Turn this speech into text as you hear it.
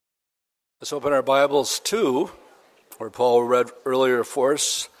Let's open our Bibles to where Paul read earlier for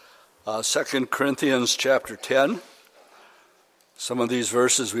us, 2 Corinthians chapter 10. Some of these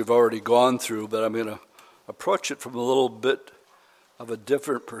verses we've already gone through, but I'm going to approach it from a little bit of a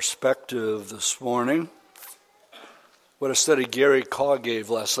different perspective this morning. What a study Gary Caw gave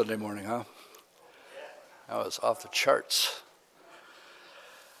last Sunday morning, huh? That was off the charts.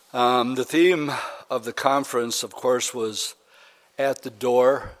 The theme of the conference, of course, was at the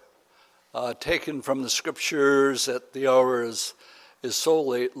door. Taken from the scriptures that the hour is so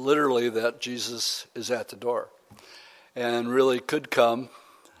late, literally, that Jesus is at the door. And really could come,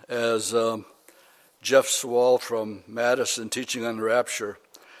 as Jeff Swall from Madison, teaching on the rapture,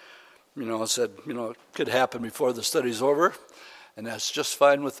 said, it could happen before the study's over, and that's just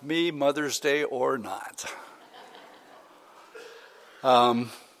fine with me, Mother's Day or not.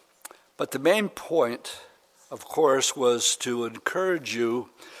 But the main point, of course, was to encourage you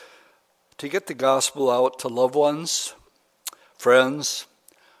to get the gospel out to loved ones, friends,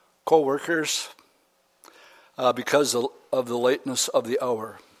 co-workers, because of the lateness of the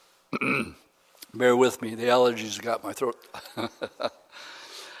hour. Bear with me, the allergies got my throat.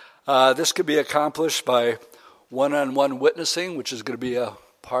 This could be accomplished by one-on-one witnessing, which is going to be a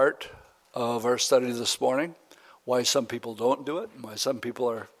part of our study this morning. Why some people don't do it, and why some people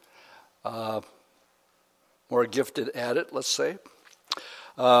are more gifted at it, let's say.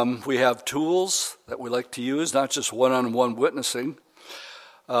 We have tools that we like to use, not just one-on-one witnessing,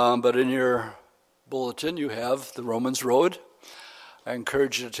 but in your bulletin you have the Romans Road. I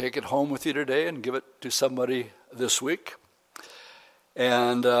encourage you to take it home with you today and give it to somebody this week.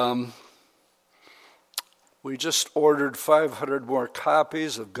 And we just ordered 500 more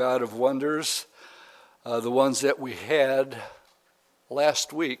copies of God of Wonders. The ones that we had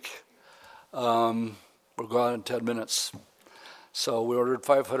last week were gone in 10 minutes. So we ordered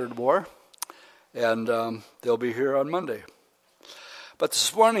 500 more, and they'll be here on Monday. But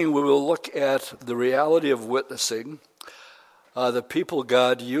this morning we will look at the reality of witnessing, the people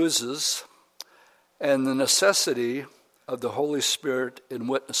God uses, and the necessity of the Holy Spirit in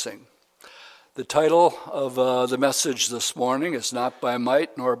witnessing. The title of the message this morning is "Not by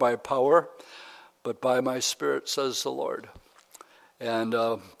might nor by power, but by my Spirit, says the Lord." And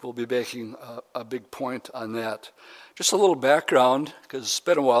we'll be making a big point on that. Just a little background, because it's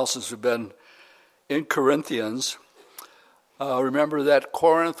been a while since we've been in Corinthians. Remember that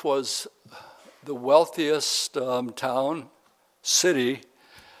Corinth was the wealthiest city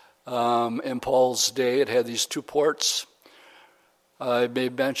in Paul's day. It had these two ports. I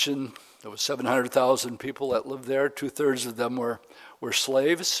made mention there was 700,000 people that lived there. 2/3 of them were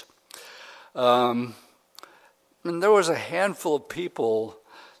slaves. And there was a handful of people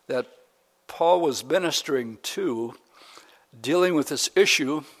that Paul was ministering to, dealing with this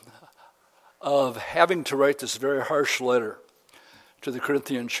issue of having to write this very harsh letter to the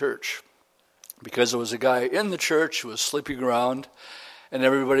Corinthian church, because there was a guy in the church who was sleeping around, and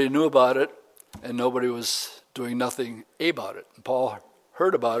everybody knew about it, and nobody was doing nothing about it. And Paul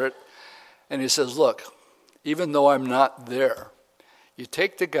heard about it, and he says, look, even though I'm not there, you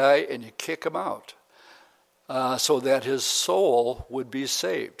take the guy and you kick him out, so that his soul would be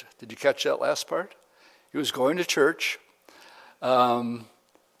saved. Did you catch that last part? He was going to church.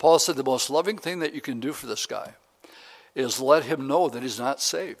 Paul said the most loving thing that you can do for this guy is let him know that he's not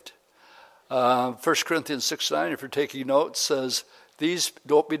saved. 1 Corinthians 6:9, if you're taking notes, says,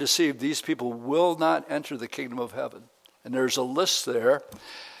 don't be deceived, these people will not enter the kingdom of heaven. And there's a list there,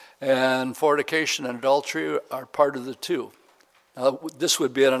 and fornication and adultery are part of the two. Now, this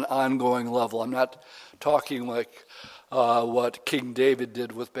would be at an ongoing level. I'm not talking like what King David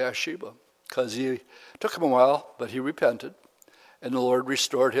did with Bathsheba, because he took him a while, but he repented, and the Lord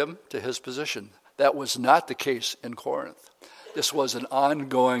restored him to his position. That was not the case in Corinth. This was an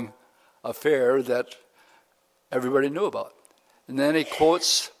ongoing affair that everybody knew about. And then he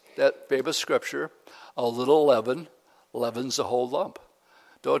quotes that famous scripture, a little leaven leavens the whole lump.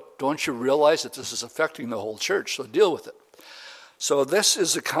 Don't you realize that this is affecting the whole church? So deal with it. So this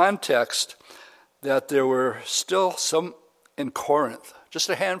is the context that there were still some in Corinth, just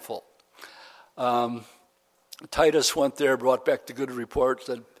a handful. Titus went there, brought back the good report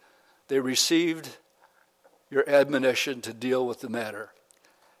that they received your admonition to deal with the matter.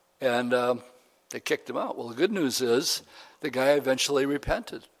 And they kicked him out. Well, the good news is the guy eventually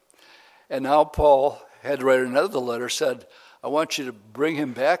repented. And now Paul had to write another letter, said, I want you to bring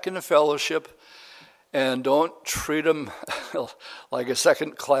him back into fellowship and don't treat him like a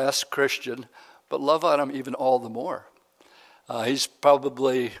second-class Christian, but love on him even all the more. He's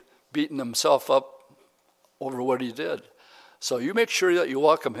probably beaten himself up over what he did. So you make sure that you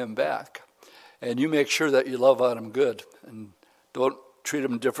welcome him back. And you make sure that you love on them good and don't treat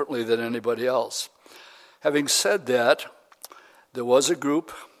them differently than anybody else. Having said that, there was a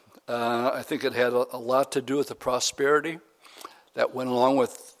group, I think it had a lot to do with the prosperity that went along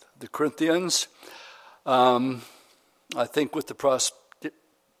with the Corinthians. I think with the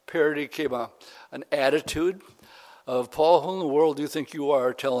prosperity came an attitude of, Paul, who in the world do you think you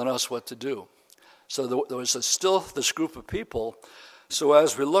are telling us what to do? So there was still this group of people. So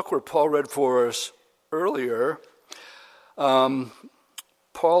as we look where Paul read for us earlier,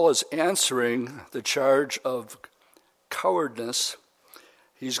 Paul is answering the charge of cowardness.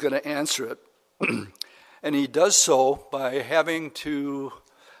 He's going to answer it. And he does so by having to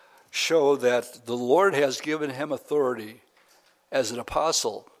show that the Lord has given him authority as an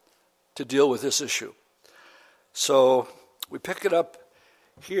apostle to deal with this issue. So we pick it up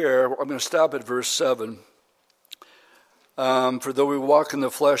here. I'm going to stop at verse 7. For though we walk in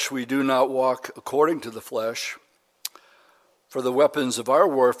the flesh, we do not walk according to the flesh. For the weapons of our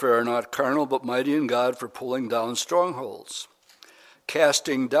warfare are not carnal, but mighty in God for pulling down strongholds,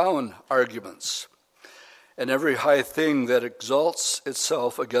 casting down arguments, and every high thing that exalts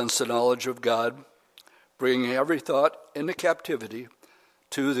itself against the knowledge of God, bringing every thought into captivity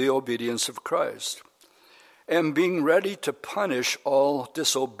to the obedience of Christ, and being ready to punish all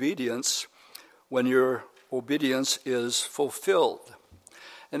disobedience when your obedience is fulfilled.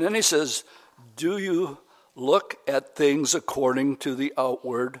 And then he says, do you look at things according to the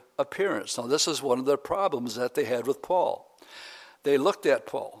outward appearance? Now, this is one of the problems that they had with Paul. They looked at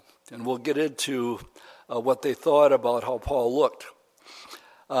Paul, and we'll get into what they thought about how Paul looked.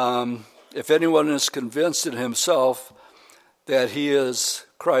 If anyone is convinced in himself that he is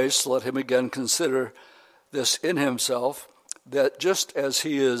Christ, let him again consider this in himself, that just as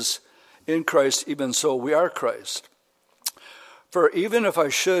he is in Christ, even so we are Christ. For even if I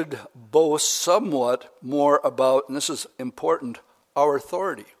should boast somewhat more about, and this is important, our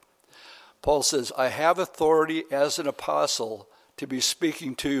authority. Paul says, I have authority as an apostle to be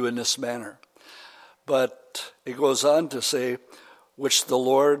speaking to you in this manner. But it goes on to say, which the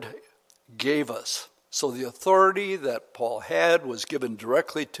Lord gave us. So the authority that Paul had was given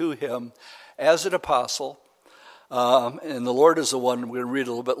directly to him as an apostle. And the Lord is the one, we're going to read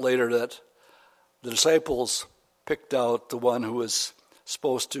a little bit later, that the disciples picked out the one who was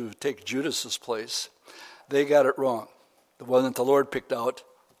supposed to take Judas's place. They got it wrong. The one that the Lord picked out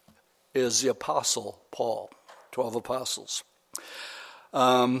is the apostle Paul, 12 apostles.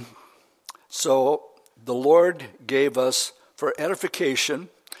 So the Lord gave us for edification,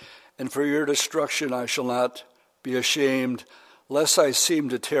 and for your destruction I shall not be ashamed, lest I seem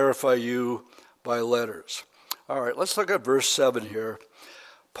to terrify you by letters. All right, let's look at verse 7 here.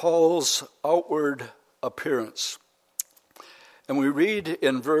 Paul's outward appearance. And we read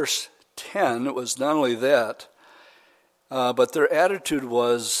in verse 10, it was not only that, but their attitude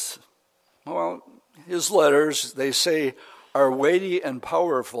was, well, his letters, they say, are weighty and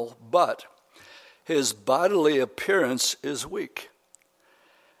powerful, but his bodily appearance is weak,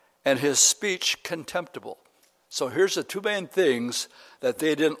 and his speech contemptible. So here's the two main things that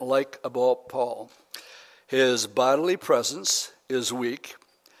they didn't like about Paul. His bodily presence is weak,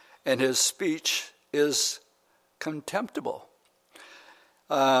 and his speech is contemptible.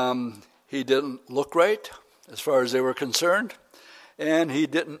 He didn't look right as far as they were concerned, and he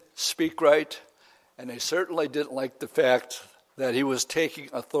didn't speak right, and they certainly didn't like the fact that he was taking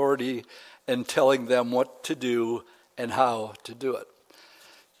authority and telling them what to do and how to do it.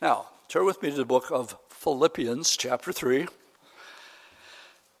 Now, turn with me to the book of Philippians, chapter 3.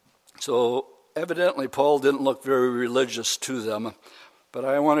 So, evidently, Paul didn't look very religious to them, but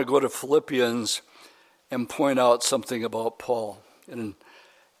I want to go to Philippians and point out something about Paul. And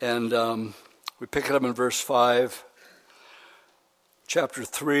we pick it up in verse 5, chapter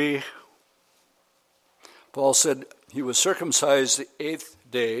 3. Paul said he was circumcised the 8th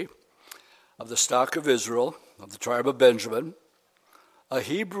day of the stock of Israel, of the tribe of Benjamin, a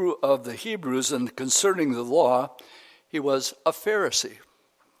Hebrew of the Hebrews, and concerning the law, he was a Pharisee.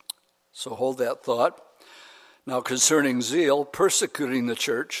 So hold that thought. Now concerning zeal, persecuting the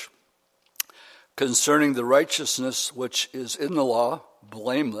church, concerning the righteousness which is in the law,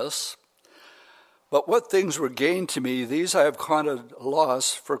 blameless. But what things were gained to me, these I have counted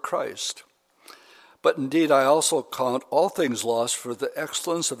loss for Christ. But indeed I also count all things lost for the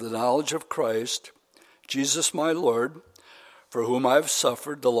excellence of the knowledge of Christ, Jesus my Lord, for whom I have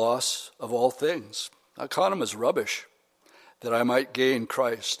suffered the loss of all things. I count them as rubbish, that I might gain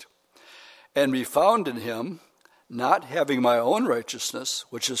Christ, and be found in him, not having my own righteousness,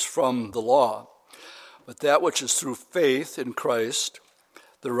 which is from the law, but that which is through faith in Christ,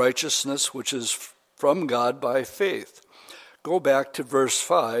 the righteousness which is from God by faith. Go back to verse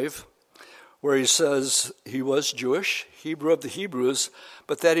 5, where he says he was Jewish, Hebrew of the Hebrews,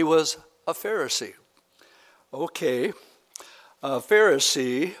 but that he was a Pharisee. Okay, a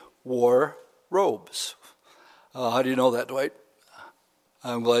Pharisee wore robes. How do you know that, Dwight?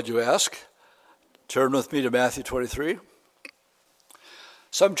 I'm glad you asked. Turn with me to Matthew 23.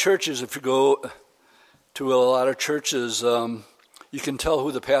 Some churches, if you go to a lot of churches, you can tell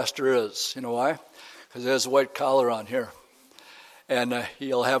who the pastor is. You know why? Because he has a white collar on here. And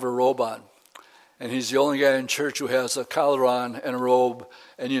he'll have a robe on. And he's the only guy in church who has a collar on and a robe,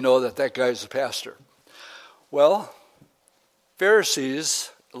 and you know that guy's the pastor. Well,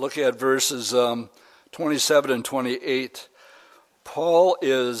 Pharisees, look at verses 27 and 28. Paul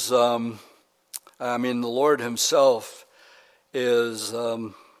is, the Lord himself is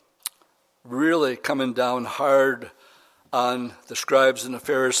really coming down hard on the scribes and the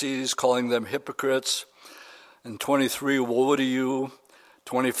Pharisees, calling them hypocrites. In 23, woe to you.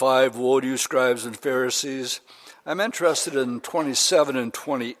 25, woe to you, scribes and Pharisees. I'm interested in 27 and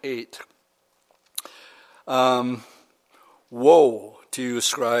 28. Woe to you,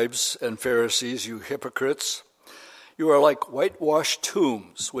 scribes and Pharisees, you hypocrites. You are like whitewashed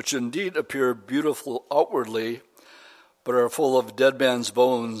tombs, which indeed appear beautiful outwardly, but are full of dead man's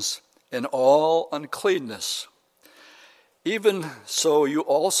bones and all uncleanness. Even so, you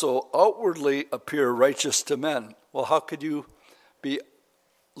also outwardly appear righteous to men. Well, how could you be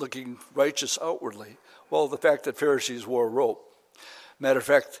looking righteous outwardly? Well, the fact that Pharisees wore a robe. Matter of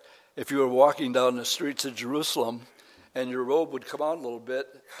fact, if you were walking down the streets of Jerusalem and your robe would come out a little bit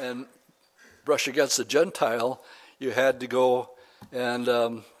and brush against a Gentile, you had to go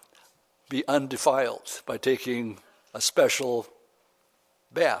and be undefiled by taking a special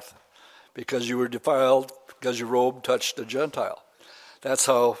bath because you were defiled because your robe touched a Gentile. That's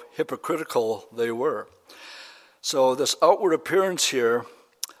how hypocritical they were. So this outward appearance here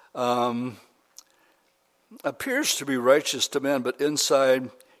appears to be righteous to men, but inside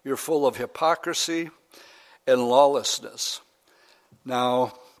you're full of hypocrisy and lawlessness.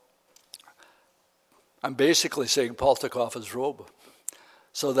 Now, I'm basically saying Paul took off his robe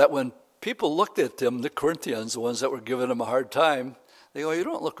so that when people looked at him, the Corinthians, the ones that were giving him a hard time, they go, you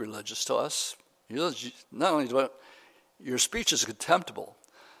don't look religious to us. Not only do your speech is contemptible,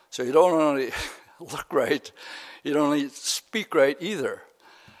 so you don't only look right, you don't only speak right either.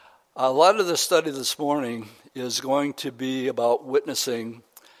 A lot of the study this morning is going to be about witnessing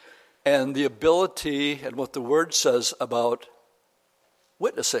and the ability and what the Word says about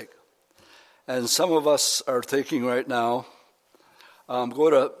witnessing. And some of us are thinking right now, go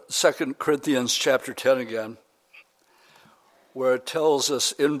to 2 Corinthians chapter 10 again, where it tells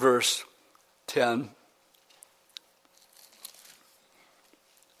us in verse 10,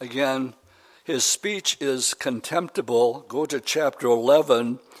 again, his speech is contemptible. Go to chapter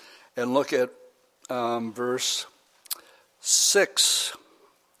 11 and look at verse 6.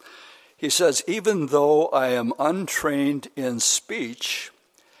 He says, even though I am untrained in speech,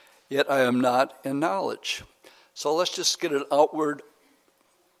 yet I am not in knowledge. So let's just get an outward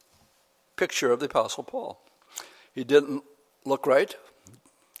picture of the Apostle Paul. He didn't look right.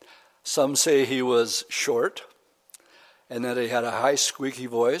 Some say he was short and that he had a high squeaky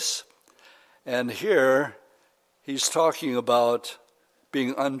voice. And here he's talking about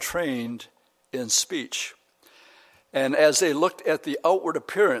being untrained in speech. And as they looked at the outward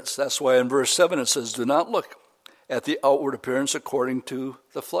appearance, that's why in verse 7 it says, do not look at the outward appearance according to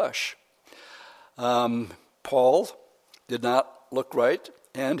the flesh. Paul did not look right,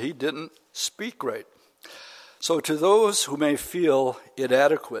 and he didn't speak right. So to those who may feel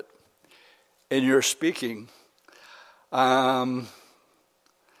inadequate in your speaking, I'm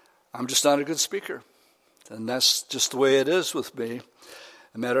just not a good speaker. And that's just the way it is with me.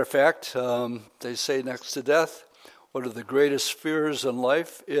 As a matter of fact, they say next to death, one of the greatest fears in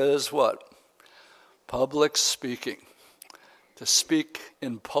life is what? Public speaking. To speak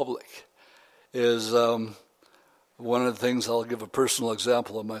in public is one of the things. I'll give a personal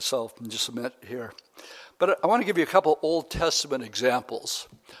example of myself in just a minute here. But I want to give you a couple Old Testament examples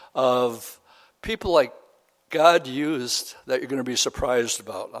of people like God used that you're going to be surprised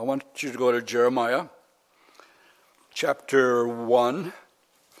about. I want you to go to Jeremiah chapter 1.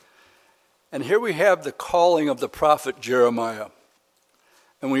 And here we have the calling of the prophet Jeremiah.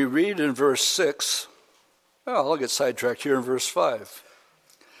 And we read in verse 6, I'll get sidetracked here in verse 5.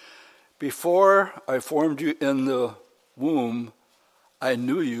 Before I formed you in the womb, I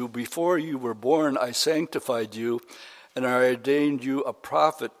knew you. Before you were born, I sanctified you, and I ordained you a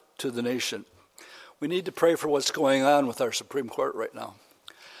prophet to the nation. We need to pray for what's going on with our Supreme Court right now.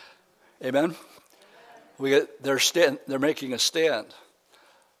 Amen? They're making a stand.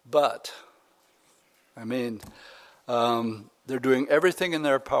 But, they're doing everything in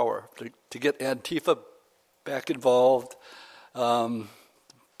their power to get Antifa back involved,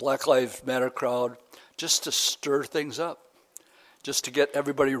 Black Lives Matter crowd, just to stir things up, just to get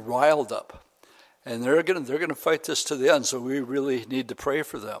everybody riled up. And they're going to fight this to the end, so we really need to pray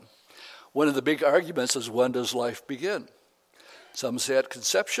for them. One of the big arguments is, when does life begin? Some say at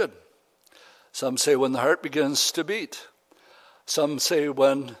conception. Some say when the heart begins to beat. Some say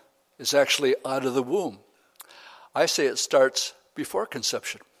when it's actually out of the womb. I say it starts before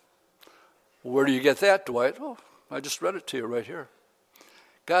conception. Where do you get that, Dwight? Oh, I just read it to you right here.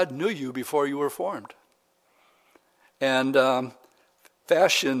 God knew you before you were formed, and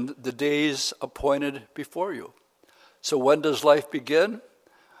fashioned the days appointed before you. So when does life begin?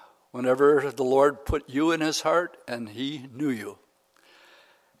 Whenever the Lord put you in his heart and he knew you.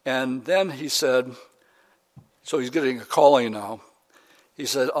 And then he said, so he's getting a calling now. He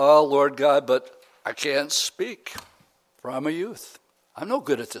said, oh, Lord God, but I can't speak, for I'm a youth. I'm no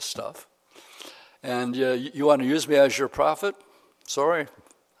good at this stuff. And you want to use me as your prophet? Sorry,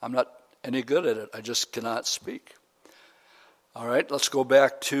 I'm not any good at it. I just cannot speak. All right, let's go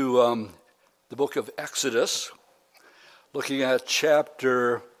back to the book of Exodus, looking at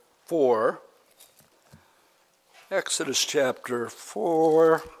chapter 4. Exodus chapter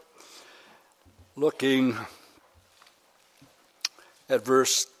 4, looking at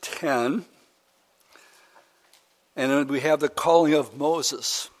verse 10. And then we have the calling of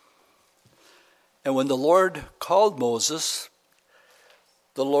Moses. And when the Lord called Moses,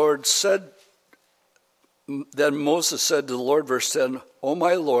 the Lord said, then Moses said to the Lord, verse 10, O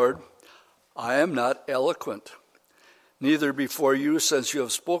my Lord, I am not eloquent, neither before you, since you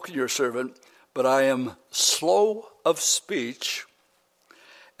have spoken to your servant, but I am slow of speech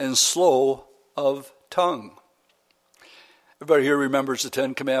and slow of tongue. Everybody here remembers the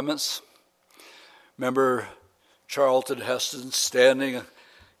Ten Commandments? Remember Charlton Heston standing,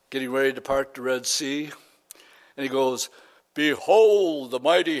 getting ready to part the Red Sea? And he goes, behold the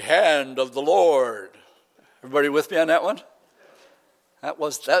mighty hand of the Lord. Everybody with me on that one? That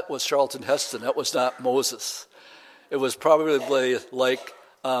was Charlton Heston. That was not Moses. It was probably like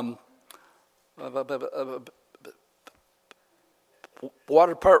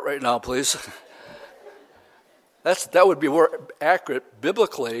water part right now, please. That would be more accurate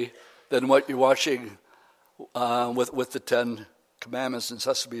biblically than what you're watching with the Ten Commandments in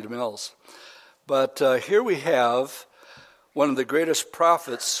Sesame Mills. But here we have one of the greatest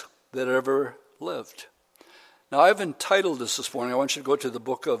prophets that ever lived. Now, I've entitled this morning, I want you to go to the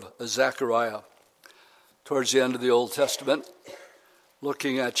book of Zechariah, towards the end of the Old Testament,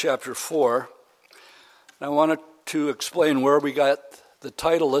 looking at chapter 4. And I wanted to explain where we got the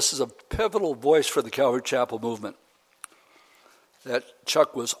title. This is a pivotal voice for the Calvary Chapel movement that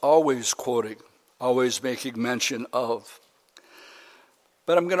Chuck was always quoting, always making mention of.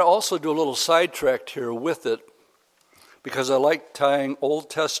 But I'm going to also do a little sidetrack here with it, because I like tying Old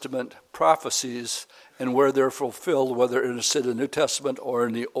Testament prophecies and where they're fulfilled, whether it's in the New Testament or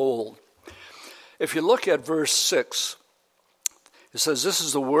in the Old. If you look at verse 6, it says, this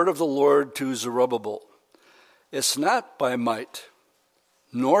is the word of the Lord to Zerubbabel. It's not by might,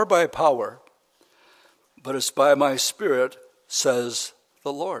 nor by power, but it's by my Spirit, says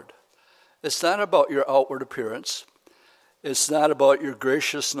the Lord. It's not about your outward appearance. It's not about your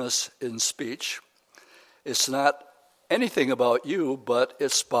graciousness in speech. It's not anything about you, but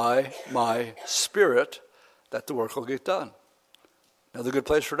it's by my Spirit that the work will get done. Another good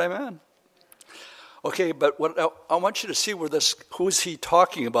place for an amen. Okay, but what I want you to see who's he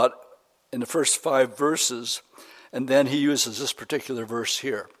talking about in the first 5 verses, and then he uses this particular verse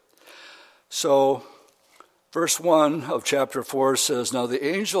here. So, verse 1 of chapter 4 says, now the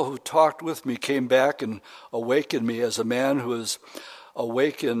angel who talked with me came back and awakened me as a man who is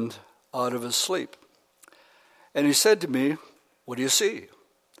awakened out of his sleep. And he said to me, what do you see?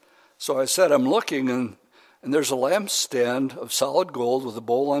 So I said, I'm looking, and there's a lampstand of solid gold with a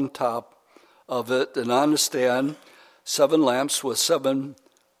bowl on top of it, and on the stand, 7 lamps with 7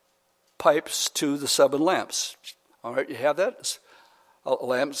 pipes to the 7 lamps. All right, you have that? A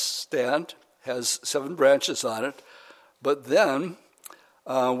lampstand has 7 branches on it, but then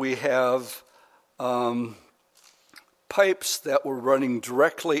we have pipes that were running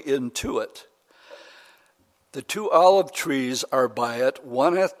directly into it. The 2 olive trees are by it,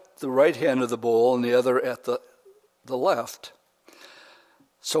 one at the right hand of the bowl and the other at the left.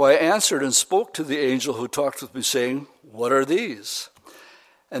 So I answered and spoke to the angel who talked with me, saying, what are these?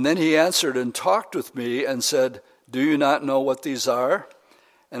 And then he answered and talked with me and said, do you not know what these are?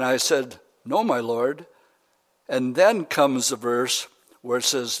 And I said, no, my Lord. And then comes the verse where it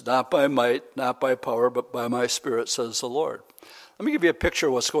says, not by might, not by power, but by my Spirit, says the Lord. Let me give you a picture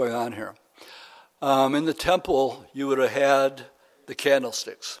of what's going on here. In the temple, you would have had the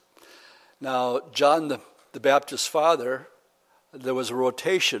candlesticks. Now, John the Baptist's father, there was a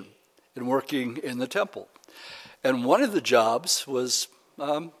rotation in working in the temple. And one of the jobs was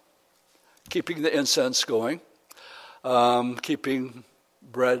keeping the incense going, keeping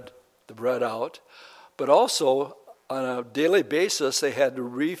the bread out, but also on a daily basis they had to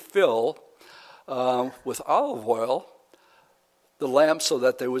refill with olive oil the lamps so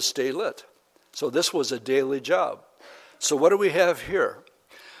that they would stay lit. So this was a daily job. So what do we have here?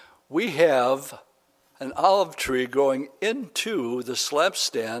 We have an olive tree going into this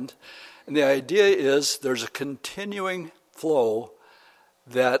lampstand, and the idea is there's a continuing flow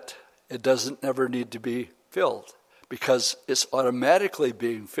that it doesn't ever need to be filled because it's automatically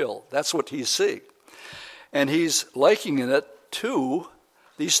being filled. That's what he's seeing. And he's likening it to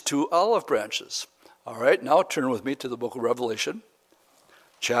these two olive branches. All right, now turn with me to the book of Revelation,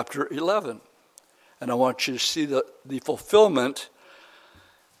 chapter 11. And I want you to see the fulfillment.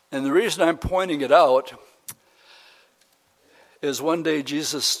 And the reason I'm pointing it out is one day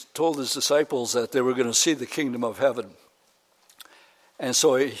Jesus told his disciples that they were going to see the kingdom of heaven. And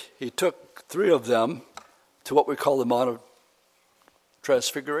so he took 3 of them to what we call the Mount of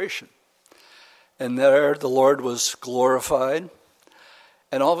Transfiguration. And there the Lord was glorified.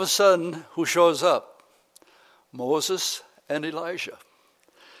 And all of a sudden, who shows up? Moses and Elijah.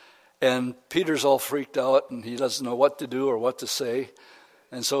 And Peter's all freaked out, and he doesn't know what to do or what to say.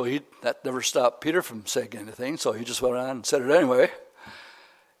 And so that never stopped Peter from saying anything, so he just went on and said it anyway.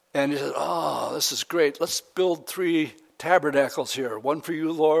 And he said, oh, this is great. Let's build 3 tabernacles here, one for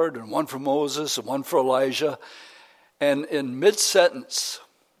you, Lord, and one for Moses, and one for Elijah. And in mid-sentence,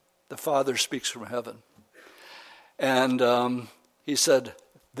 the Father speaks from heaven. And he said,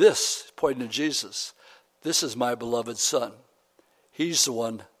 this, pointing to Jesus, this is my beloved Son. He's the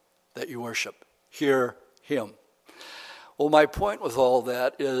one that you worship. Hear him. Well, my point with all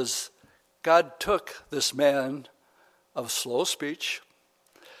that is God took this man of slow speech,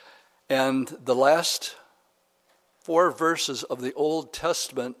 and the last 4 verses of the Old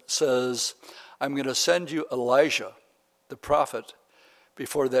Testament says, I'm going to send you Elijah, the prophet,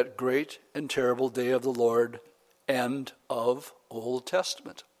 before that great and terrible day of the Lord, end of Old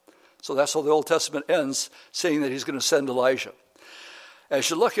Testament. So that's how the Old Testament ends, saying that he's going to send Elijah. As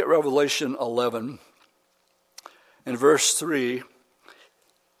you look at Revelation 11, in verse 3,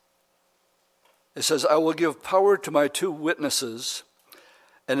 it says, I will give power to my 2 witnesses,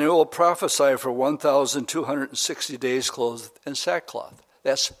 and they will prophesy for 1,260 days clothed in sackcloth.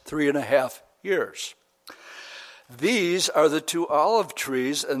 That's 3.5 years. These are the 2 olive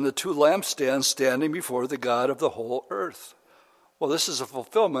trees and the 2 lampstands standing before the God of the whole earth. Well, this is a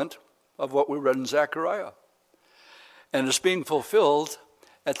fulfillment of what we read in Zechariah. And it's being fulfilled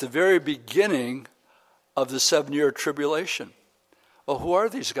at the very beginning of the 7-year tribulation. Well, who are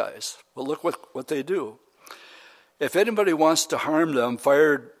these guys? Well, look what they do. If anybody wants to harm them,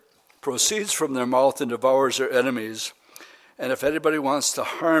 fire proceeds from their mouth and devours their enemies. And if anybody wants to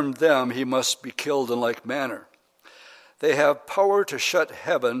harm them, he must be killed in like manner. They have power to shut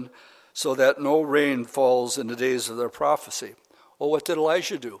heaven so that no rain falls in the days of their prophecy. Well, what did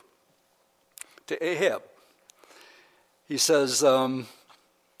Elijah do to Ahab? He says,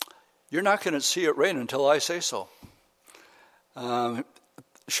 you're not going to see it rain until I say so.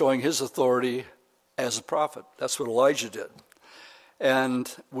 Showing his authority as a prophet. That's what Elijah did.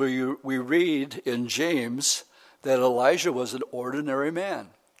 And we read in James that Elijah was an ordinary man.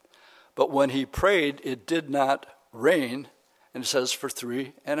 But when he prayed, it did not rain, and it says for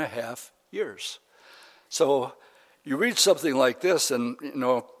 3.5 years. So you read something like this, and,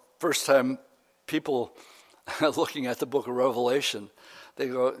 first time people looking at the book of Revelation, they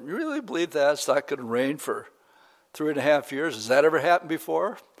go, you really believe that it's not going to rain for 3.5 years? Has that ever happened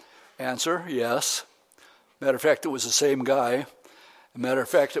before? Answer, yes. Matter of fact, it was the same guy. Matter of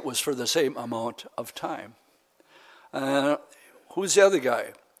fact, it was for the same amount of time. Who's the other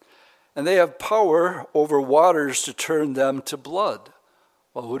guy? And they have power over waters to turn them to blood.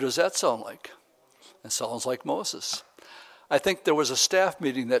 Well, who does that sound like? It sounds like Moses. I think there was a staff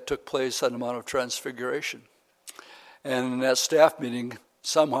meeting that took place on the Mount of Transfiguration. And in that staff meeting,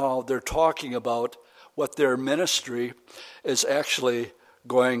 somehow they're talking about what their ministry is actually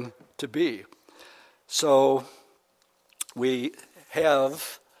going to be. So we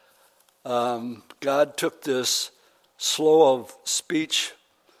have, God took this slow of speech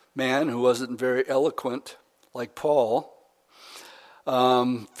man who wasn't very eloquent like Paul,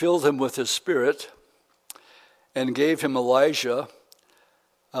 filled him with his Spirit, and gave him Elijah.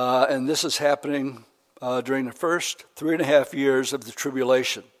 And this is happening during the first 3.5 years of the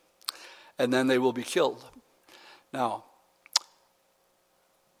tribulation. And then they will be killed. Now,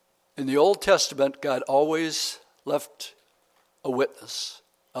 in the Old Testament, God always left a witness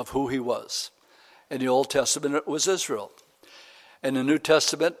of who he was. In the Old Testament, it was Israel. In the New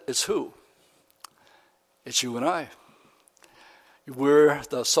Testament, it's who? It's you and I. We're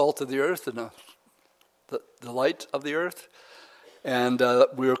the salt of the earth and the light of the earth. And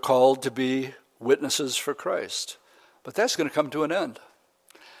we're called to be witnesses for Christ. But that's going to come to an end.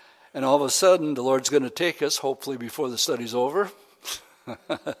 And all of a sudden, the Lord's going to take us, hopefully before the study's over.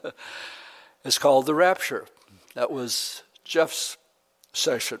 It's called the rapture. That was Jeff's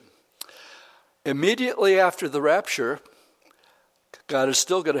session. Immediately after the rapture, God is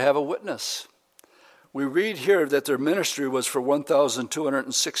still going to have a witness. We read here that their ministry was for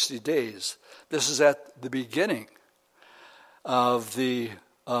 1,260 days. This is at the beginning of the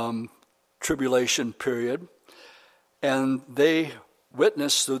tribulation period. And they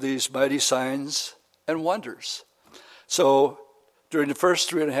witnessed through these mighty signs and wonders. So during the first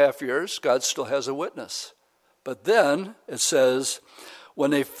 3.5 years, God still has a witness. But then it says,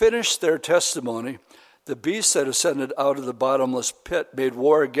 when they finished their testimony, the beast that ascended out of the bottomless pit made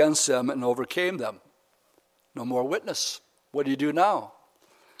war against them and overcame them. No more witness. What do you do now?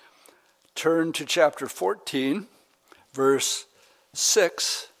 Turn to chapter 14, verse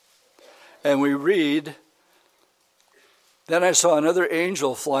 6, and we read, Then I saw another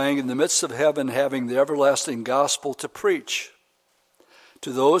angel flying in the midst of heaven, having the everlasting gospel to preach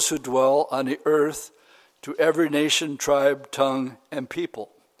to those who dwell on the earth, to every nation, tribe, tongue, and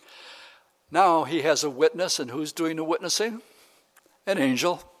people. Now he has a witness, and who's doing the witnessing? An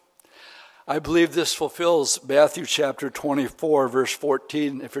angel. I believe this fulfills Matthew chapter 24, verse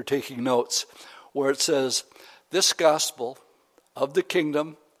 14, if you're taking notes, where it says, This gospel of the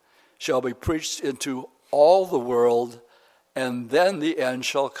kingdom shall be preached into all the world, and then the end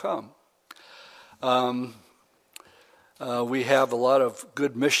shall come. We have a lot of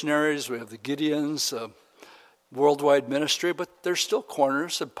good missionaries. We have the Gideons, worldwide ministry, but there's still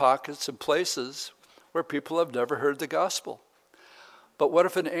corners and pockets and places where people have never heard the gospel. But what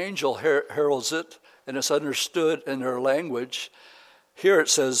if an angel heralds it and it's understood in their language? Here it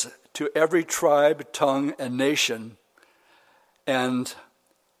says, to every tribe, tongue, and nation. And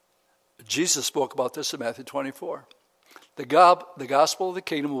Jesus spoke about this in Matthew 24. The gospel of the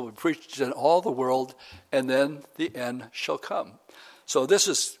kingdom will be preached in all the world, and then the end shall come. So this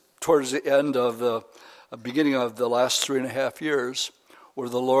is towards the end of the beginning of the last 3.5 years, where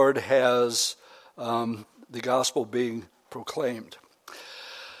the Lord has the gospel being proclaimed.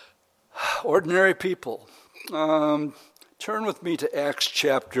 Ordinary people. Turn with me to Acts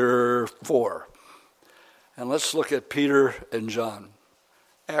chapter 4, and let's look at Peter and John.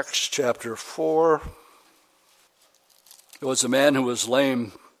 Acts chapter 4. There was a man who was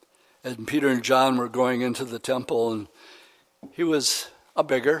lame, and Peter and John were going into the temple, and he was a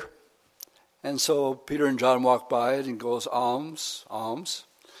beggar. And so Peter and John walk by it and goes, alms, alms.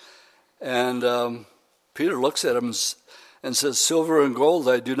 And Peter looks at him and says, silver and gold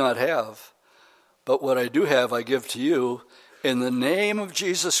I do not have, but what I do have I give to you. In the name of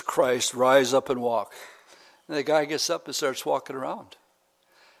Jesus Christ, rise up and walk. And the guy gets up and starts walking around.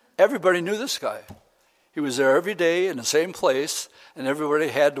 Everybody knew this guy. He was there every day in the same place, and everybody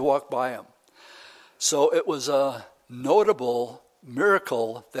had to walk by him. So it was a notable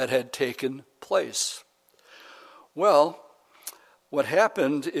miracle that had taken place. Well, what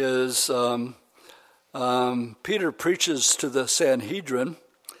happened is Peter preaches to the Sanhedrin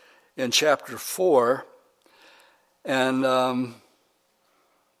in chapter 4, and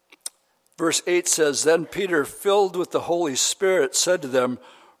verse 8 says, Then Peter, filled with the Holy Spirit, said to them,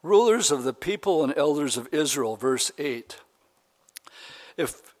 Rulers of the people and elders of Israel, verse 8,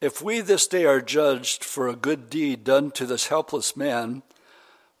 If we this day are judged for a good deed done to this helpless man,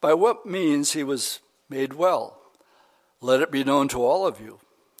 by what means he was made well, let it be known to all of you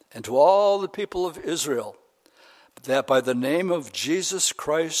and to all the people of Israel, that by the name of Jesus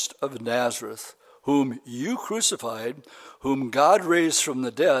Christ of Nazareth, whom you crucified, whom God raised from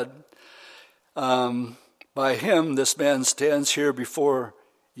the dead, by him this man stands here before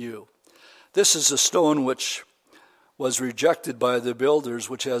you. This is a stone which was rejected by the builders,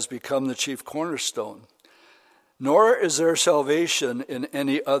 which has become the chief cornerstone. Nor is there salvation in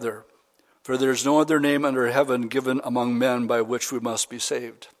any other, for there is no other name under heaven given among men by which we must be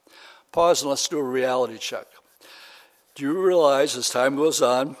saved. Pause and let's do a reality check. Do you realize as time goes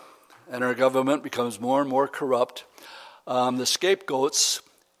on and our government becomes more and more corrupt, The scapegoats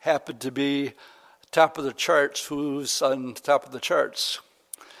happen to be top of the charts. Who's on top of the charts?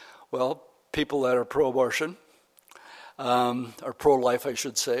 Well, people that are pro-abortion, or pro-life, I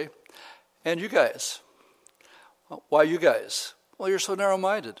should say, and you guys. Why you guys? Well, you're so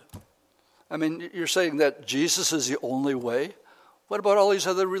narrow-minded. I mean, you're saying that Jesus is the only way? What about all these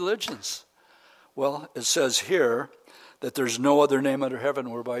other religions? Well, it says here that there's no other name under heaven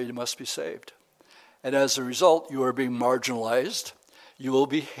whereby you must be saved. And as a result, you are being marginalized. You will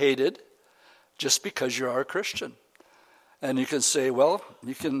be hated just because you are a Christian. And you can say, well,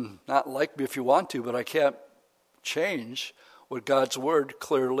 you can not like me if you want to, but I can't change what God's word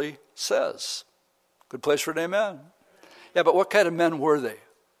clearly says. Good place for an amen. Yeah, but what kind of men were they?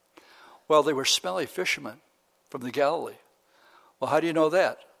 Well, they were smelly fishermen from the Galilee. Well, how do you know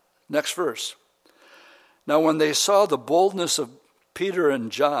that? Next verse. Now, when they saw the boldness of Peter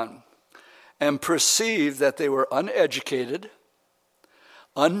and John and perceived that they were uneducated,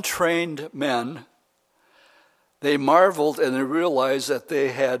 untrained men, they marveled and they realized that they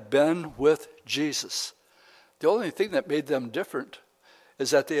had been with Jesus. The only thing that made them different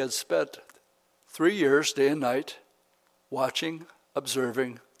is that they had spent 3 years, day and night, watching,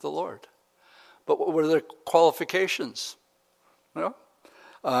 observing the Lord. But what were their qualifications? Well,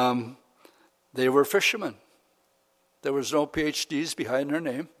 they were fishermen. There was no PhDs behind their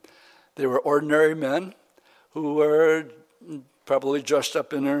name. They were ordinary men who were probably dressed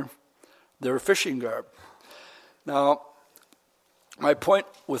up in their fishing garb. Now, my point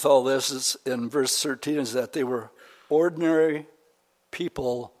with all this is in verse 13 is that they were ordinary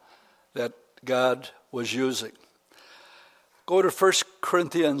people that God was using. Go to 1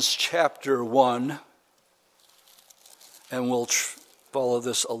 Corinthians chapter 1, and we'll follow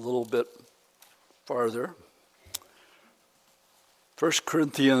this a little bit farther. 1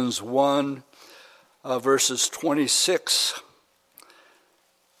 Corinthians 1, verses 26,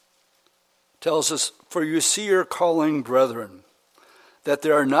 tells us, "For you see your calling, brethren, that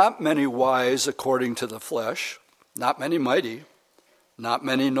there are not many wise according to the flesh, not many mighty, not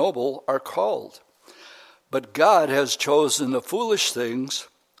many noble are called. But God has chosen the foolish things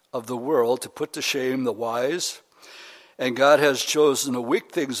of the world to put to shame the wise, and God has chosen the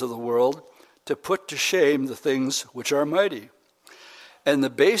weak things of the world to put to shame the things which are mighty. And the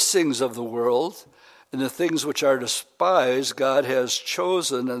base things of the world and the things which are despised God has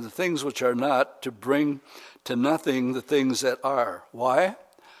chosen, and the things which are not, to bring to nothing the things that are." Why?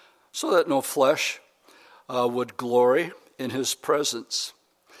 So that no flesh would glory in his presence.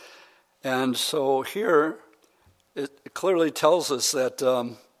 And so here, it clearly tells us that,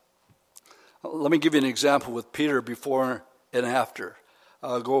 let me give you an example with Peter before and after.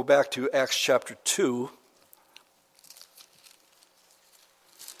 Go back to Acts chapter 2.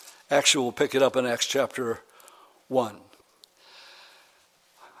 Actually, we'll pick it up in Acts chapter 1.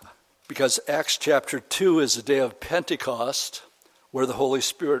 Because Acts chapter 2 is the day of Pentecost, where the Holy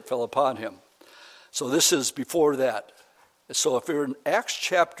Spirit fell upon him. So this is before that. So if you're in Acts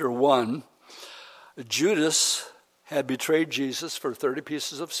chapter 1, Judas had betrayed Jesus for 30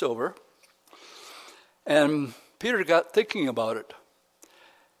 pieces of silver. And Peter got thinking about it.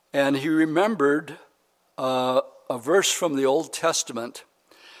 And he remembered a verse from the Old Testament.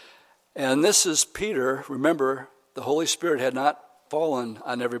 And this is Peter. Remember, the Holy Spirit had not fallen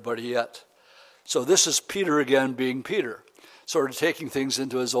on everybody yet. So this is Peter again being Peter, sort of taking things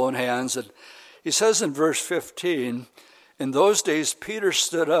into his own hands. And he says in verse 15, "In those days Peter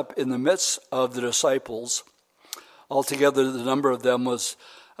stood up in the midst of the disciples. Altogether the number of them was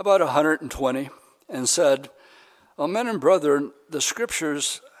about 120, and said, 'Well, men and brethren, the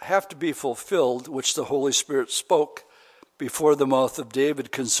scriptures have to be fulfilled, which the Holy Spirit spoke before the mouth of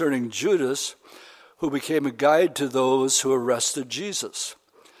David concerning Judas, who became a guide to those who arrested Jesus.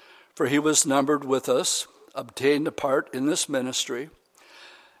 For he was numbered with us, obtained a part in this ministry.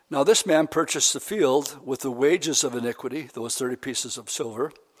 Now this man purchased the field with the wages of iniquity,'" those 30 pieces of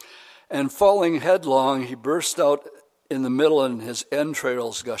silver, "and falling headlong, he burst out in the middle, and his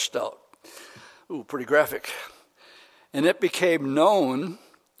entrails gushed out." Ooh, pretty graphic. "And it became known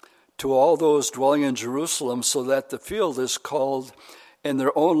to all those dwelling in Jerusalem, so that the field is called in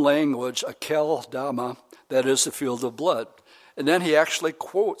their own language Akel Dama, that is the field of blood." And then he actually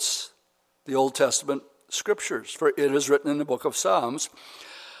quotes the Old Testament scriptures. "For it is written in the book of Psalms,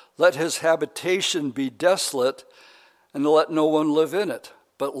 'Let his habitation be desolate, and let no one live in it,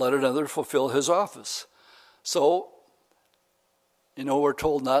 but let another fulfill his office.'" So, we're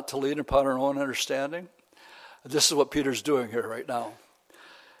told not to lean upon our own understanding. This is what Peter's doing here right now.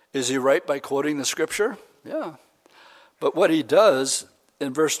 Is he right by quoting the scripture? Yeah. But what he does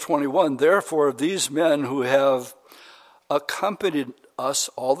in verse 21, "Therefore these men who have accompanied us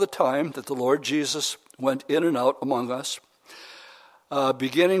all the time that the Lord Jesus went in and out among us,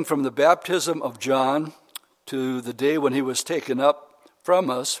 beginning from the baptism of John to the day when he was taken up from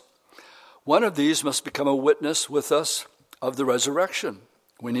us. One of these must become a witness with us of the resurrection.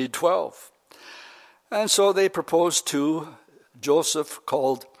 We need 12. And so they proposed to Joseph,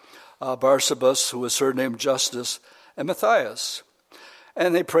 called Barsabas, who was surnamed Justus, and Matthias.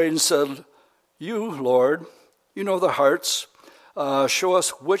 And they prayed and said, "You, Lord, you know the hearts. Show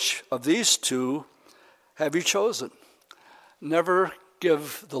us which of these two have you chosen." Never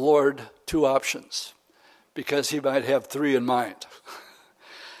give the Lord two options, because he might have three in mind.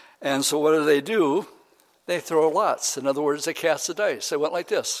 And so what do? They throw lots. In other words, they cast the dice. They went like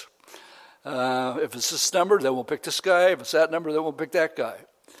this. If it's this number, then we'll pick this guy. If it's that number, then we'll pick that guy.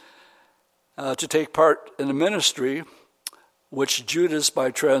 To take part in the ministry, which Judas by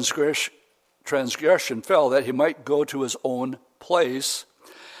transgression fell, that he might go to his own place.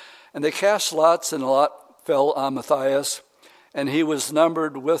 And they cast lots, and a lot fell on Matthias, and he was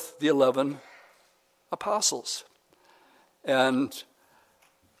numbered with the 11 apostles. And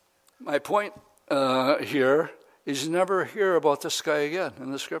my point here is you never hear about this guy again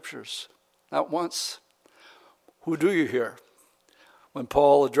in the scriptures. Not once. Who do you hear when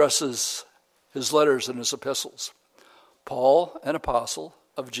Paul addresses his letters and his epistles? Paul, an apostle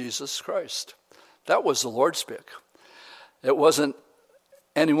of Jesus Christ. That was the Lord's pick. It wasn't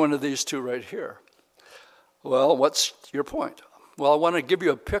any one of these two right here. Well, what's your point? Well, I want to give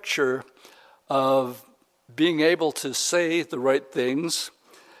you a picture of being able to say the right things,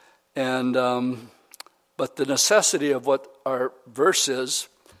 and but the necessity of what our verse is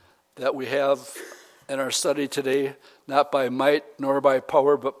that we have in our study today, not by might nor by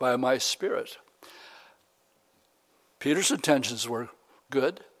power, but by my Spirit. Peter's intentions were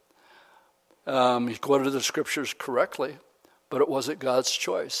good. He quoted the scriptures correctly, but it wasn't God's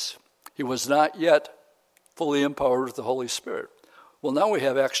choice. He was not yet fully empowered with the Holy Spirit. Well, now we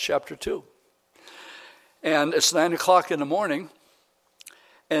have Acts chapter 2. And it's 9 o'clock in the morning,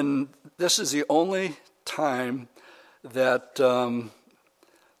 and this is the only time that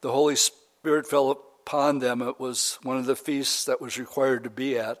the Holy Spirit fell upon them. It was one of the feasts that was required to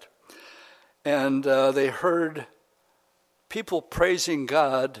be at. And they heard people praising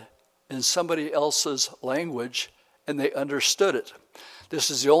God in somebody else's language, and they understood it.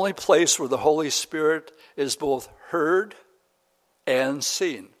 This is the only place where the Holy Spirit is both heard and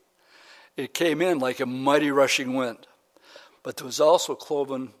seen. It came in like a mighty rushing wind, but there was also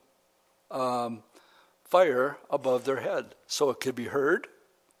cloven fire above their head, so it could be heard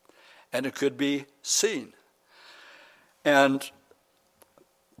and it could be seen. And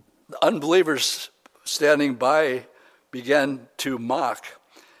the unbelievers standing by began to mock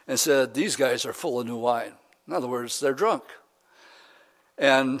and said, "These guys are full of new wine." In other words, they're drunk.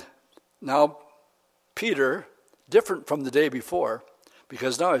 And now Peter, different from the day before,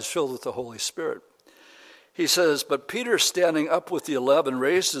 because now he's filled with the Holy Spirit. He says, "But Peter, standing up with the 11,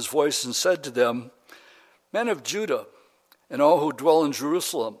 raised his voice and said to them, 'Men of Judah, and all who dwell in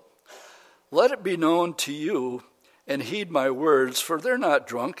Jerusalem, let it be known to you, and heed my words, for they're not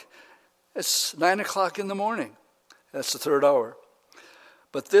drunk. It's 9 o'clock in the morning.'" That's the third hour.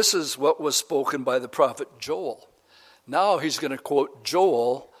 "But this is what was spoken by the prophet Joel." Now he's going to quote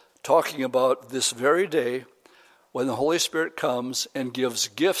Joel talking about this very day when the Holy Spirit comes and gives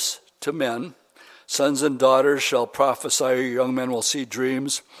gifts to men. Sons and daughters shall prophesy, young men will see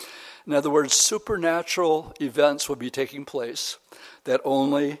dreams. In other words, supernatural events will be taking place that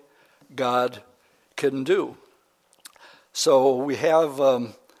only God can do. So we have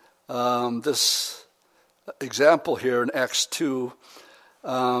this example here in Acts 2,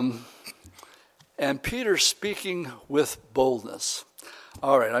 and Peter speaking with boldness.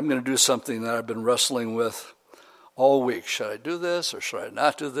 All right, I'm going to do something that I've been wrestling with all week. Should I do this or should I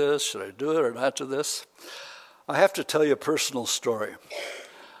not do this? Should I do it or not do this? I have to tell you a personal story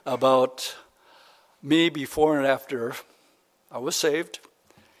about me before and after I was saved,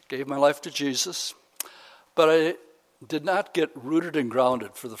 gave my life to Jesus, but I did not get rooted and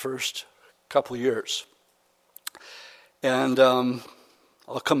grounded for the first couple of years. And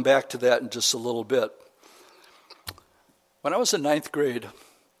I'll come back to that in just a little bit. When I was in 8th grade,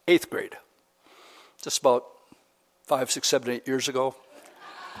 just about 5, 6, 7, 8 years ago,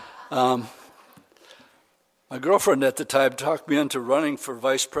 my girlfriend at the time talked me into running for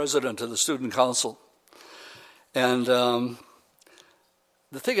vice president of the student council. And the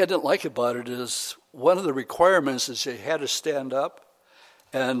thing I didn't like about it is one of the requirements is you had to stand up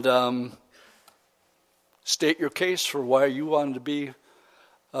and state your case for why you wanted to be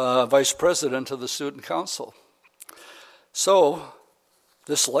vice president of the student council. So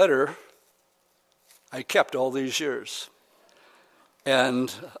this letter I kept all these years.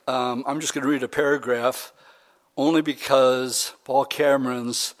 And I'm just going to read a paragraph only because Paul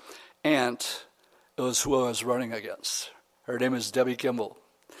Cameron's aunt was who I was running against. Her name is Debbie Kimball.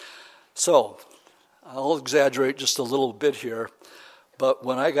 So I'll exaggerate just a little bit here, but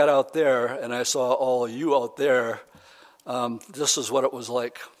when I got out there and I saw all of you out there, this is what it was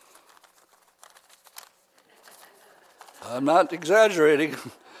like. I'm not exaggerating.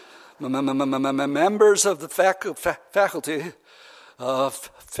 Members of the faculty,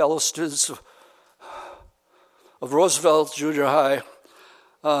 fellow students of Roosevelt Junior High,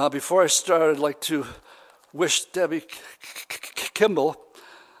 before I start, I'd like to wish Debbie Kimball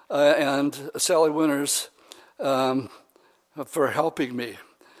and Sally Winters for helping me.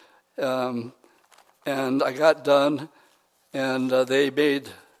 And I got done, and they made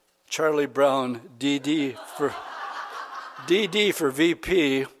Charlie Brown DD for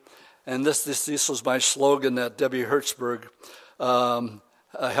VP, and this was my slogan that Debbie Hertzberg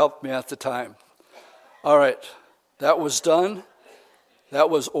helped me at the time. All right, that was done. That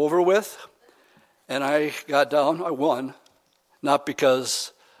was over with, and I got down. I won, not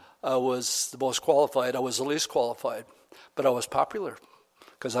because I was the most qualified. I was the least qualified, but I was popular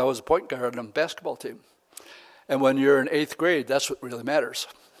because I was a point guard on a basketball team. And when you're in 8th grade, that's what really matters,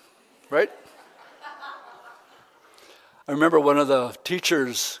 right? I remember one of the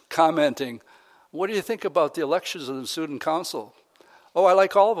teachers commenting, "What do you think about the elections of the student council?" "Oh, I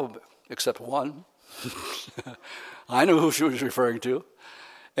like all of them, except one." I knew who she was referring to.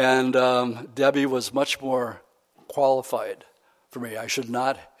 And Debbie was much more qualified for me. I should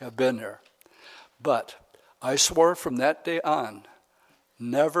not have been there. But I swore from that day on,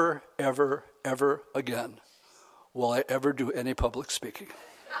 never, ever, ever again will I ever do any public speaking.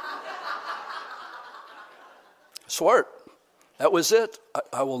 Swore it. That was it.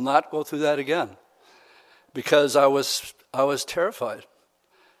 I will not go through that again because I was terrified.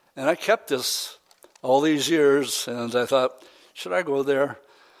 And I kept this all these years, and I thought, should I go there?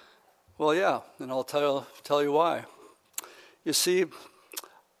 Well, yeah, and I'll tell you why. You see,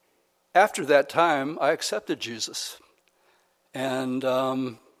 after that time, I accepted Jesus. And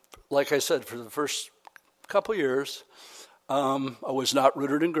like I said, for the first couple years, I was not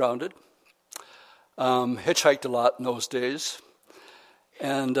rooted and grounded. Hitchhiked a lot in those days.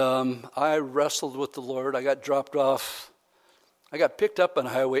 And I wrestled with the Lord. I got dropped off. I got picked up on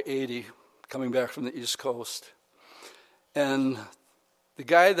Highway 80 coming back from the East Coast. And the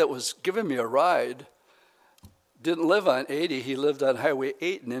guy that was giving me a ride didn't live on 80. He lived on Highway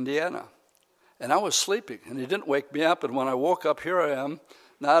 8 in Indiana. And I was sleeping, and he didn't wake me up. And when I woke up, here I am,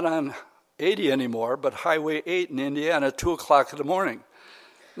 not on 80 anymore, but Highway 8 in Indiana, 2 o'clock in the morning.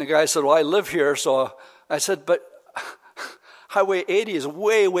 And the guy said, "Well, I live here." So I said, "But Highway 80 is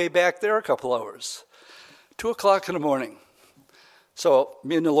way, way back there a couple hours." 2 o'clock in the morning. So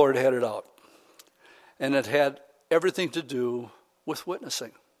me and the Lord had it out. And it had everything to do with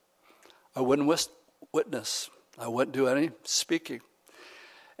witnessing. I wouldn't witness. I wouldn't do any speaking.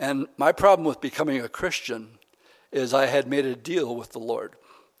 And my problem with becoming a Christian is I had made a deal with the Lord.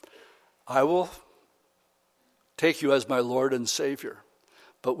 I will take you as my Lord and Savior.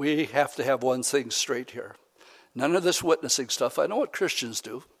 But we have to have one thing straight here. None of this witnessing stuff. I know what Christians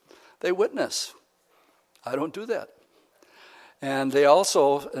do. They witness. I don't do that. And they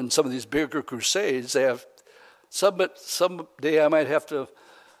also, in some of these bigger crusades, they have, someday I might have to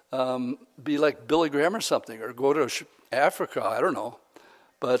be like Billy Graham or something, or go to Africa, I don't know.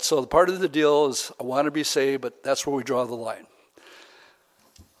 But so part of the deal is I want to be saved, but that's where we draw the line.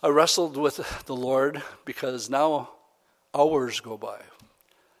 I wrestled with the Lord because now hours go by,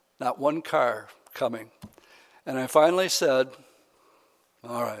 not one car coming. And I finally said,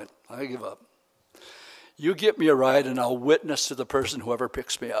 all right, I give up. You get me a ride and I'll witness to the person whoever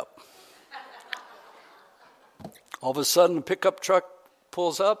picks me up. All of a sudden, a pickup truck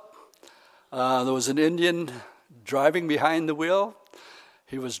pulls up. There was an Indian driving behind the wheel.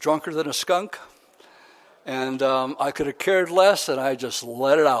 He was drunker than a skunk. And I could have cared less, and I just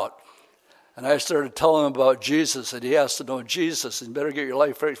let it out. And I started telling him about Jesus, and he has to know Jesus, and you better get your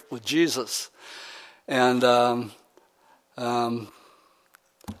life right with Jesus. And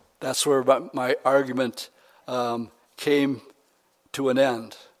that's where my argument came to an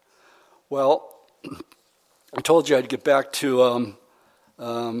end. Well, I told you I'd get back to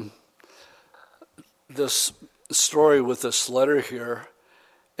this story with this letter here.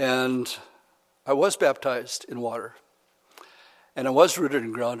 And I was baptized in water. And I was rooted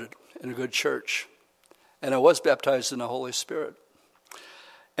and grounded in a good church. And I was baptized in the Holy Spirit.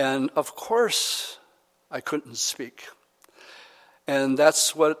 And of course, I couldn't speak. And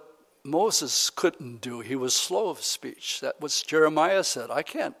that's what Moses couldn't do. He was slow of speech. That was Jeremiah said, I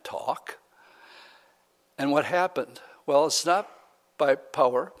can't talk. And what happened? Well, it's not by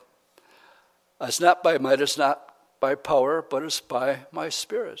power. It's not by might. It's not by power, but it's by my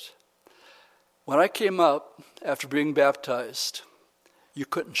Spirit. When I came up after being baptized, you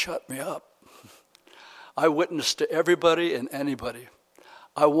couldn't shut me up. I witnessed to everybody and anybody.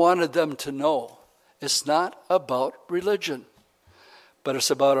 I wanted them to know it's not about religion, but it's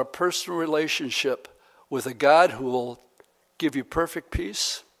about a personal relationship with a God who will give you perfect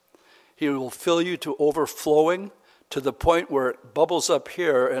peace. He will fill you to overflowing to the point where it bubbles up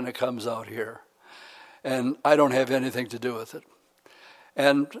here and it comes out here. And I don't have anything to do with it.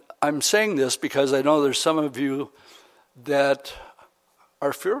 And I'm saying this because I know there's some of you that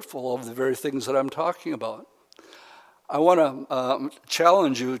are fearful of the very things that I'm talking about. I want to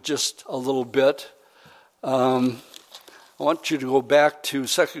challenge you just a little bit. I want you to go back to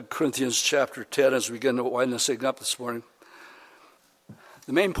 2 Corinthians chapter 10 as we begin to wind this thing up this morning.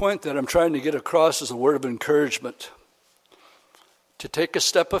 The main point that I'm trying to get across is a word of encouragement. To take a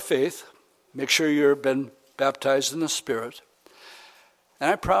step of faith, make sure you've been baptized in the Spirit. And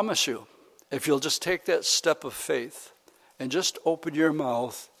I promise you, if you'll just take that step of faith and just open your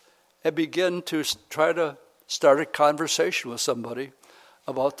mouth and begin to try to start a conversation with somebody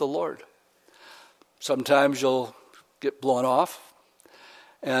about the Lord. Sometimes you'll get blown off,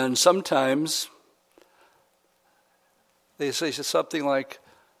 and sometimes they say something like,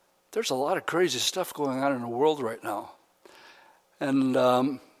 there's a lot of crazy stuff going on in the world right now. And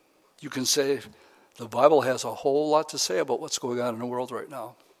you can say, the Bible has a whole lot to say about what's going on in the world right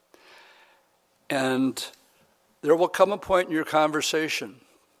now. And there will come a point in your conversation.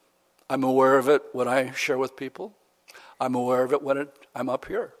 I'm aware of it when I share with people. I'm aware of it when I'm up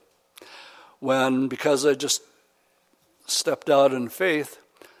here. Because I just stepped out in faith,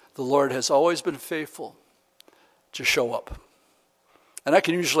 the Lord has always been faithful to show up. And I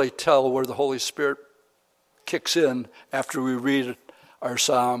can usually tell where the Holy Spirit kicks in after we read our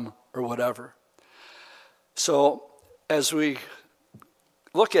psalm or whatever. So as we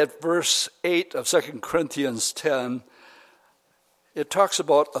look at verse 8 of 2 Corinthians 10, it talks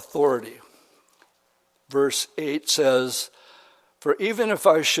about authority. Verse 8 says, for even if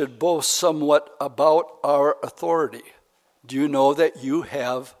I should boast somewhat about our authority, do you know that you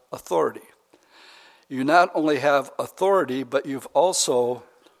have authority? You not only have authority, but you've also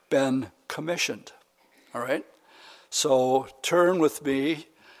been commissioned. All right? So turn with me.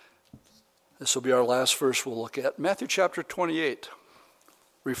 This will be our last verse we'll look at. Matthew chapter 28,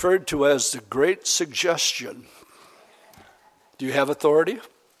 referred to as the Great Suggestion. Do you have authority?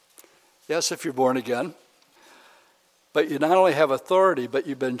 Yes, if you're born again. But you not only have authority, but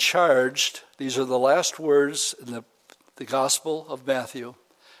you've been charged. These are the last words in the Gospel of Matthew.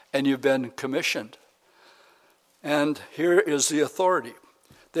 And you've been commissioned. And here is the authority.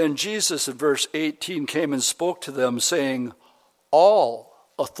 Then Jesus in verse 18 came and spoke to them, saying, all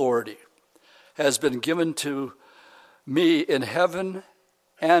authority has been given to me in heaven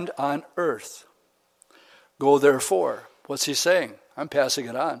and on earth. Go therefore. What's he saying? I'm passing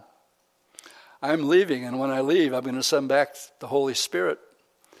it on. I'm leaving, and when I leave, I'm going to send back the Holy Spirit.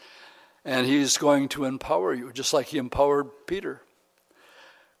 And he's going to empower you, just like he empowered Peter.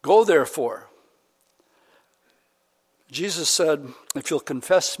 Go therefore. Jesus said, if you'll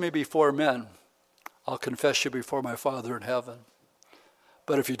confess me before men, I'll confess you before my Father in heaven.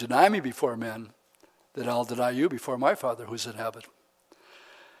 But if you deny me before men, then I'll deny you before my Father who's in heaven.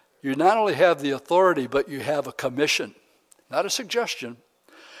 You not only have the authority, but you have a commission, not a suggestion.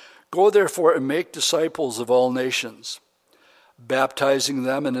 Go therefore and make disciples of all nations, baptizing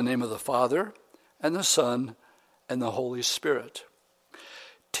them in the name of the Father and the Son and the Holy Spirit,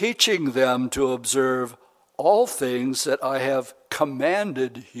 teaching them to observe all things that I have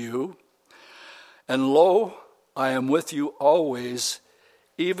commanded you. And lo, I am with you always,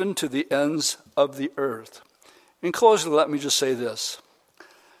 even to the ends of the earth. In closing, let me just say this.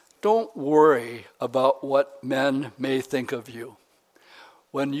 Don't worry about what men may think of you.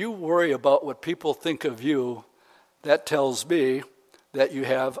 When you worry about what people think of you, that tells me that you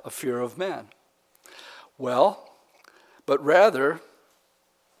have a fear of man. Well, but rather,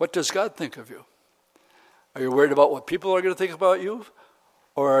 what does God think of you? Are you worried about what people are going to think about you?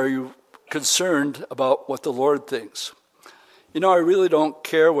 Or are you concerned about what the Lord thinks? You know, I really don't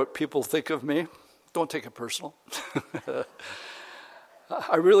care what people think of me. Don't take it personal.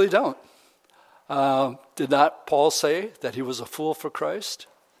 I really don't. Did not Paul say that he was a fool for Christ?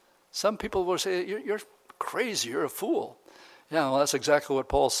 Some people will say, you're crazy, you're a fool. Yeah, well, that's exactly what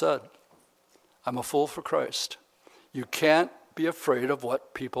Paul said. I'm a fool for Christ. You can't be afraid of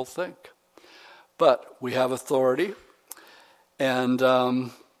what people think. But we have authority, and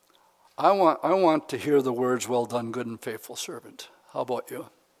I want to hear the words, "Well done, good and faithful servant." How about you?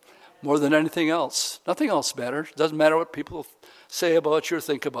 More than anything else. Nothing else matters. It doesn't matter what people say about you or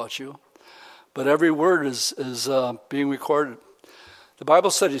think about you. But every word is being recorded. The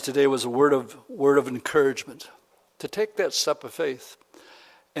Bible study today was a word of encouragement to take that step of faith.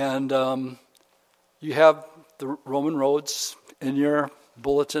 And you have the Roman roads in your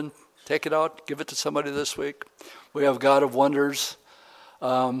bulletin. Take it out, give it to somebody this week. We have God of Wonders.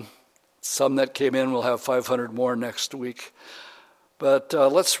 Some that came in, we'll have 500 more next week. But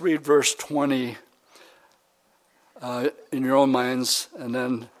let's read verse 20 in your own minds, and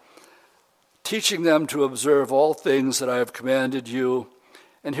then teaching them to observe all things that I have commanded you.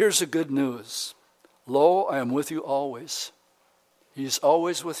 And here's the good news. Lo, I am with you always. He's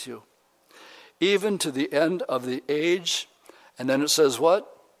always with you, even to the end of the age. And then it says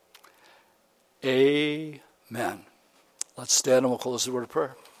what? Amen. Let's stand and we'll close the word of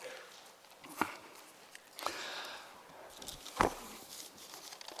prayer.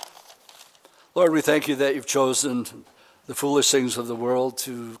 Lord, we thank you that you've chosen the foolish things of the world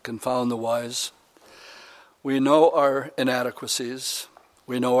to confound the wise. We know our inadequacies.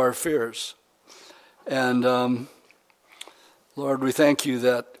 We know our fears. And Lord, we thank you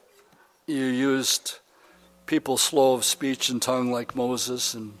that you used people slow of speech and tongue like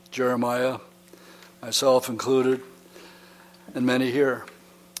Moses and Jeremiah, myself included, and many here.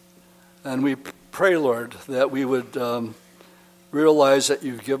 And we pray, Lord, that we would realize that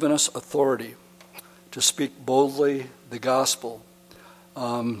you've given us authority to speak boldly the gospel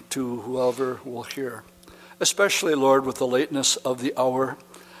to whoever will hear. Especially, Lord, with the lateness of the hour.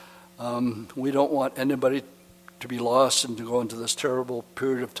 We don't want anybody to be lost and to go into this terrible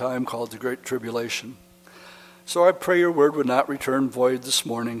period of time called the Great Tribulation. So I pray your word would not return void this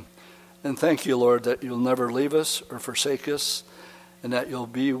morning. And thank you, Lord, that you'll never leave us or forsake us, and that you'll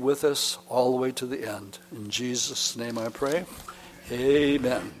be with us all the way to the end. In Jesus' name I pray.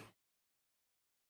 Amen.